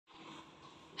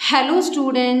Hello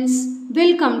students,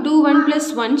 welcome to 1 plus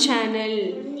 1 channel.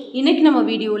 இன்னைக்கு நம்ம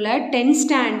வீடியோல 10th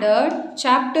standard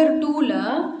chapter 2ல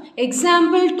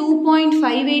example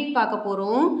 2.58 பார்க்க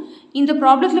போறோம். இந்த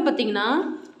ப்ராப்ளத்துல பாத்தீங்கன்னா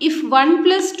if 1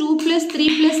 plus 2 plus 3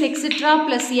 plus etc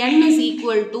plus n is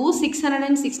equal to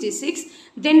 666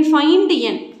 then find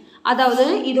n. அதாவது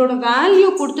இதோட வேல்யூ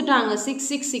கொடுத்துட்டாங்க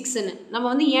 666 ன்னு. நம்ம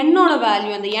வந்து n ஓட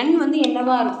வேல்யூ அந்த n வந்து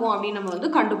என்னவா இருக்கும் அப்படி நம்ம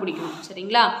வந்து கண்டுபிடிக்கணும்.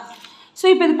 சரிங்களா? So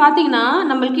இப்போ இது பாத்தீங்கன்னா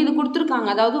நமக்கு இது கொடுத்திருக்காங்க.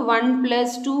 அதாவது 1 plus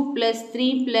 2 plus 3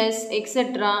 plus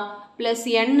etc plus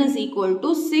n is equal to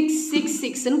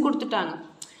 666 ன்னு கொடுத்துட்டாங்க.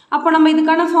 அப்போ நம்ம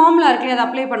இதுக்கான ஃபார்முலா இருக்குல்ல அதை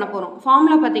அப்ளை பண்ண போறோம்.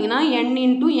 ஃபார்முலா பாத்தீங்கன்னா n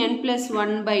into n plus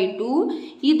 1 by 2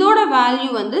 இதோட வேல்யூ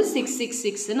வந்து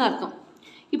 666 ன்னு அர்த்தம்.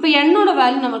 இப்போ n ஓட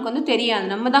வேல்யூ நமக்கு வந்து தெரியாது.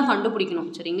 நம்ம தான்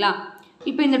கண்டுபிடிக்கணும். சரிங்களா?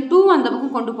 இப்போ இந்த 2 அந்த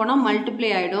பக்கம் கொண்டு போனா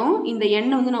மல்டிப்ளை ஆயிடும். இந்த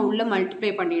n வந்து நான் உள்ள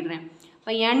மல்டிப்ளை பண்ணிடுறேன்.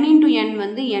 இப்போ n into n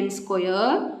வந்து n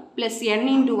square plus n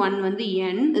into 1 வந்து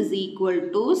n is equal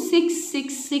to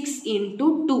 666 into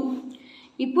 2.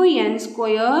 இப்போ n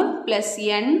square plus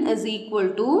n is equal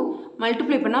to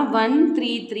multiply பண்ணா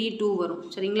 1332 வரும்.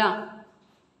 சரிங்களா?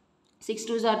 6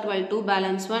 2s are 12, 2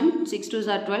 balance 1, 6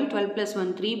 2s are 12, 12 plus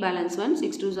 1, 3 balance 1,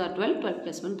 6 2s are 12, 12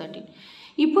 plus 1, 13.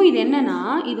 இப்போ இது என்னன்னா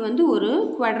இது வந்து ஒரு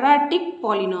quadratic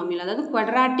polynomial அதாவது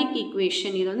quadratic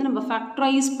equation. இது வந்து நம்ம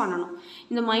factorize பண்ணணும்.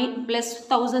 இந்த plus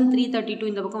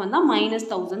 1332 இந்த பக்கம் வந்தா minus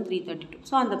 1332.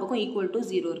 ஸோ அந்த பக்கம் equal to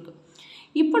 0 இருக்கு.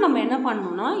 இப்போ நம்ம என்ன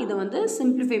பண்ணணும்னா இதை வந்து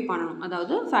simplify பண்ணணும்.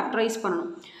 அதாவது factorize பண்ணணும்.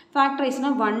 Factorizeனா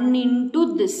 1 into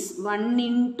this 1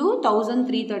 into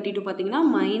 1332 பார்த்தீங்கன்னா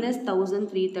minus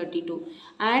 1332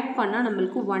 add பண்ணா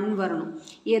நம்மளுக்கு 1 வரணும்.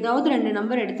 ஏதாவது ரெண்டு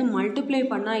நம்பர் எடுத்து multiply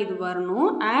பண்ணா இது வரணும்,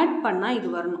 add பண்ணா இது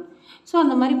வரணும். ஸோ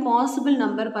அந்த மாதிரி possible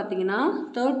number பார்த்தீங்கன்னா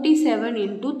 37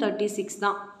 into 36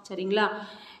 தான். சரிங்களா?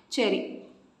 சரி,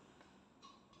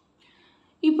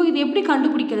 இப்போ இது எப்படி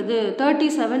கண்டுபிடிக்கிறது?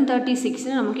 37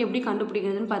 36 நமக்கு எப்படி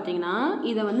கண்டுபிடிக்கிறதுன்னு பார்த்தீங்கன்னா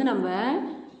இதை வந்து நம்ம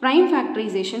prime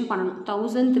factorization பண்ணணும்.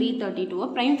 1332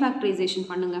 prime factorization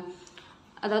பண்ணுங்க.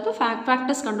 அதாவது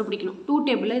factors கண்டுபிடிக்கணும். 2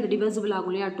 டேபிளில் இது divisible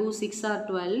ஆகும் இல்லையா? 2 6 are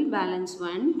 12 balance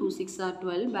 1, 2 6 are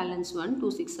 12 balance 1,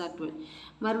 2 6 are 12.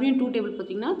 மறுபடியும் 2 டேபிள்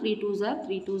பார்த்தீங்கன்னா 3 2s are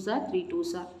 3 2s are 3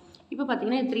 2s are. இப்போ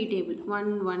பார்த்தீங்கன்னா 3 டேபிள் 1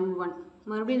 1 1.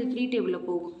 மறுபடியும் இது 3 டேபிளில்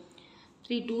போகும்.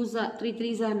 3 2s are 3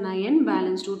 3s are 9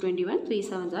 balance 2 21, 3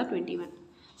 7s are 21.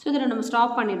 So இதில் நம்ம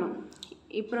ஸ்டாப் பண்ணிடுவோம்.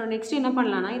 இப்போ நெக்ஸ்ட் என்ன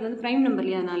பண்ணலாம்னா இது வந்து ப்ரைம் நம்பர்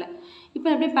இல்லையா அதனால இப்போ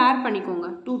அப்படியே பேர் பண்ணிக்கோங்க.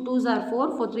 2 2s are 4,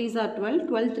 4 3s are 12,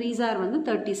 12 3s are வந்து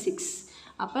 36.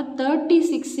 அப்போ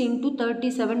 36 into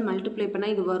 37 மல்டிப்ளை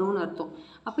பண்ணால் இது வரும்னு அர்த்தம்.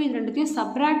 அப்போ இது ரெண்டுத்தையும்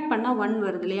சப்ராக்ட் பண்ணால் 1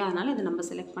 வருது இல்லையா அதனால் இதை நம்ம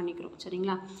செலக்ட் பண்ணிக்கிறோம்.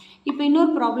 சரிங்களா? இப்போ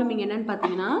இன்னொரு ப்ராப்ளம் இங்கே என்னென்னு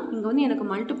பார்த்தீங்கன்னா இங்கே வந்து எனக்கு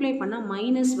மல்டிப்ளை பண்ணால்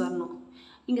மைனஸ் வரணும்.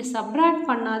 இங்கே சப்ராக்ட்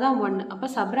பண்ணால் தான் 1. அப்போ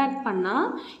சப்ராக்ட் பண்ணால்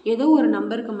ஏதோ ஒரு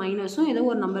நம்பருக்கு மைனஸும் ஏதோ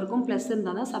ஒரு நம்பருக்கும் ப்ளஸ்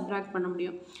இருந்தால் தான் சப்ராக்ட் பண்ண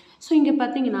முடியும். ஸோ இங்கே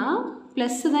பார்த்தீங்கன்னா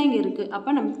ப்ளஸ்ஸு தான் இங்கே இருக்குது. அப்போ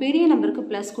நம்ம பெரிய நம்பருக்கு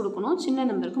ப்ளஸ் கொடுக்கணும், சின்ன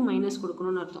நம்பருக்கு மைனஸ்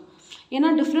கொடுக்கணும்னு அர்த்தம். ஏன்னா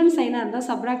டிஃப்ரெண்ட் சைனாக இருந்தால்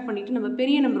சப்ராக்ட் பண்ணிவிட்டு நம்ம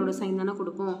பெரிய நம்பரோட சைன் தானே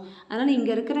கொடுப்போம். அதனால்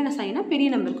இங்கே இருக்கிற சைனை பெரிய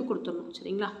நம்பருக்கு கொடுத்துடணும்.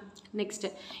 சரிங்களா?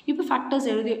 நெக்ஸ்ட்டு இப்போ ஃபேக்டர்ஸ்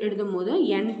எழுதும் போது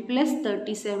n plus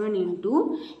 37 into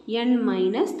n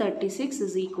minus 36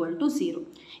 is equal to 0.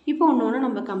 இப்போ ஒன்று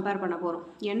நம்ம கம்பேர் பண்ண போகிறோம்.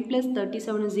 n plus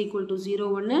 37 is equal to 0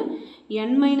 1,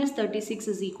 n minus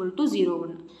 36 is equal to 0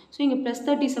 1. So இங்கே ப்ளஸ்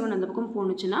 37 அந்த பக்கம்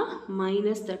போணுச்சுன்னா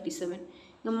மைனஸ் 37,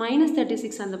 இங்கே மைனஸ்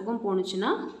 36 அந்த பக்கம்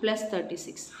போணுச்சுன்னா ப்ளஸ்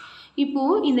 36.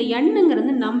 இப்போது இந்த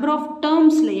எண்ணுங்கிறது நம்பர் ஆஃப்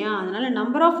டேர்ம்ஸ் இல்லையா அதனால்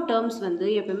நம்பர் ஆஃப் டேர்ம்ஸ் வந்து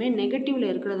எப்பவுமே நெகட்டிவில்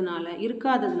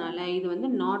இருக்காததுனால இது வந்து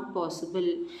நாட் பாசிபிள்.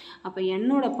 அப்போ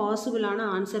என்னோட பாசிபிளான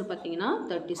ஆன்சர் பார்த்தீங்கன்னா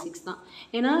 36 தான்.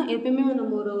 ஏன்னா எப்பவுமே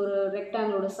நம்ம ஒரு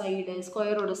ரெக்டாங்கிளோட சைடு,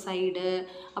 ஸ்கொயரோட சைடு,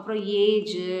 அப்புறம்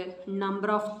ஏஜு,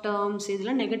 நம்பர் ஆஃப் டேர்ம்ஸ்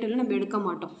இதெல்லாம் நெகட்டிவில் நம்ம எடுக்க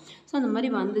மாட்டோம். ஸோ அந்த மாதிரி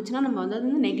வந்துச்சுன்னா நம்ம வந்து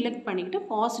அது நெக்லெக்ட் பண்ணிக்கிட்டு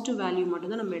பாசிட்டிவ் வேல்யூ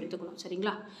மட்டும் தான் நம்ம எடுத்துக்கணும்.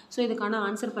 சரிங்களா? ஸோ இதுக்கான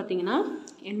ஆன்சர் பார்த்தீங்கன்னா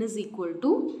n is equal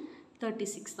to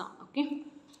 36 தான். ஓகே,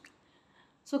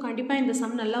 ஸோ கண்டிப்பாக இந்த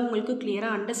சம் நல்லா உங்களுக்கு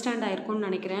கிளியராக அண்டர்ஸ்டாண்ட் ஆகிருக்கும்னு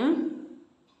நினைக்கிறேன்.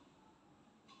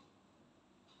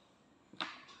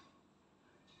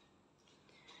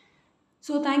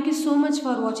 So thank you so much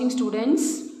for வாட்சிங் ஸ்டூடெண்ட்ஸ்.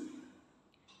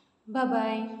 Bye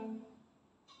bye.